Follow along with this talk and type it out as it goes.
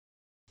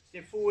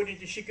Step forward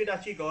into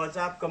Shikudachi, guards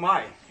up,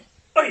 Kamae.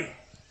 Oi!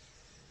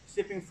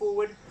 Stepping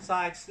forward,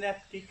 side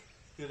snap, kick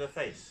to the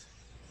face.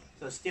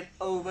 So step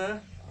over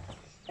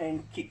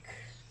and kick.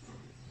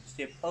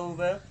 Step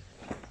over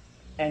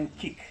and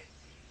kick.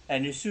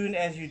 And as soon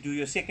as you do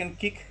your second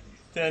kick,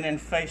 turn and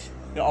face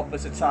the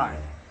opposite side.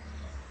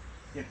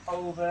 Step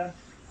over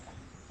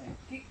and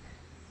kick.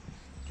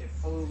 Step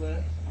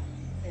over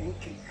and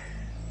kick.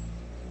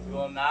 We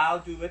will now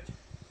do it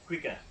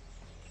quicker.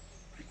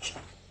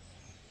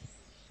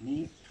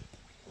 Knee.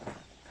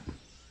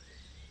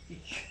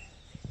 Each.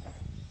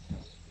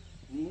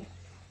 Knee.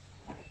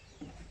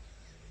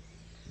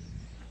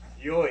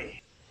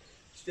 Yoi.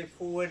 Step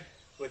forward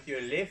with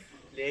your left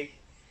leg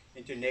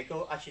into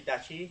Neko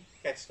Ashidachi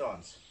cat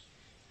stance.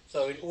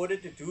 So in order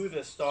to do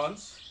the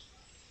stance,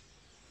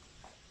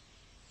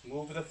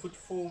 move the foot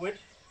forward,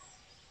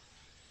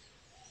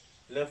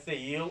 lift the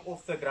heel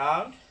off the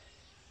ground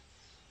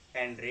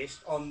and rest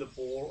on the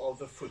ball of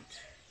the foot.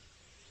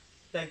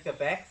 Take the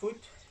back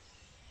foot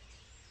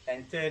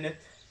and turn it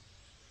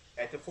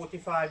at a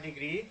 45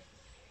 degree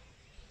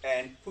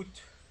and put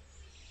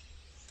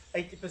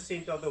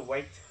 80% of the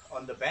weight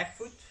on the back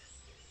foot,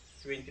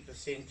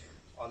 20%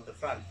 on the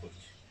front foot.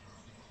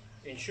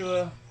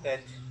 Ensure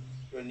that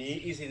your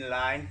knee is in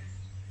line,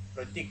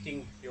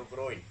 protecting your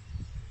groin.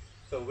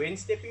 So when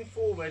stepping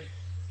forward,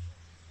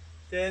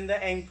 turn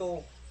the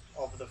ankle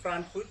of the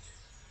front foot,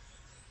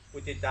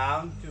 put it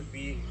down to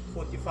be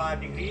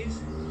 45 degrees,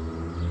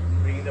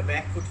 bring the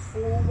back foot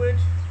forward,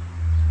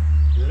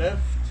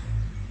 lift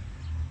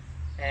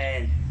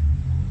and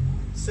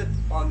sit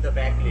on the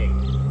back leg.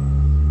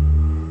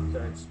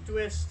 So it's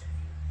twist,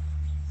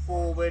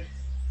 forward,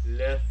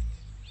 lift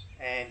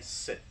and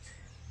sit.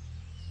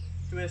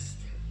 Twist,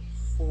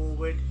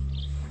 forward,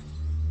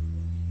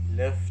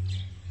 lift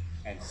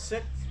and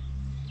sit.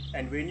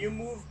 And when you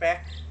move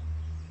back,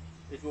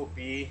 it will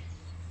be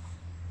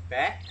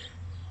back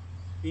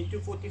into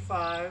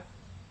 45,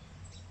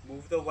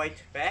 move the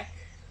weight back,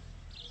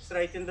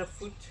 straighten the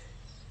foot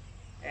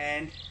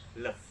and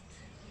lift.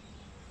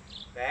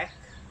 Back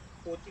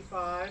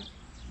 45,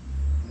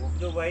 move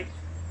the weight,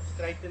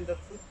 straighten the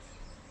foot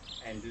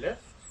and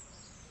lift,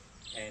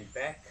 and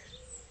back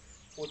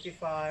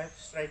 45,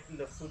 straighten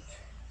the foot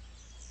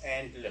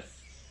and lift.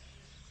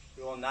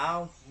 We will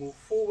now move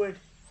forward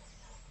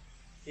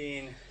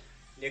in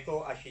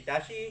Neko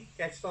Ashidachi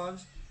cat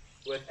stance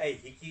with a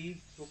Hiki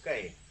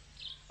Uke,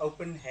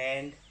 open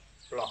hand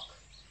block.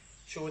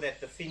 Show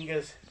that the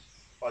fingers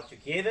are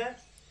together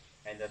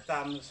and the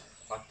thumbs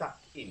are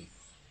tucked in.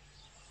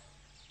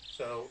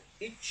 So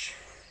each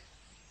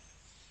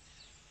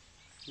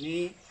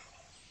knee,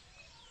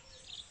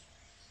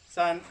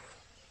 san,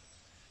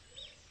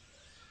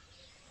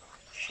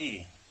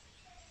 shi.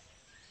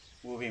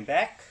 Moving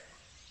back,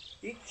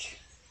 each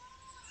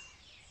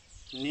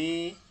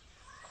knee,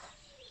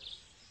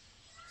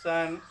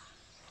 san,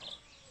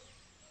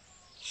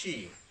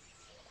 shi.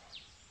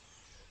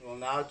 We'll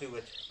now do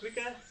it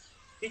quicker.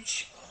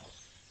 Each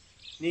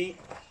knee,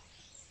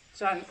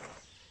 san,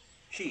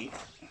 shi.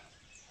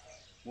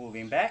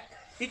 Moving back,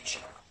 each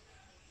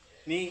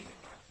knee,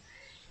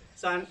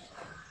 san,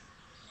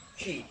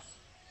 shi.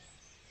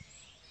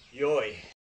 Yoi.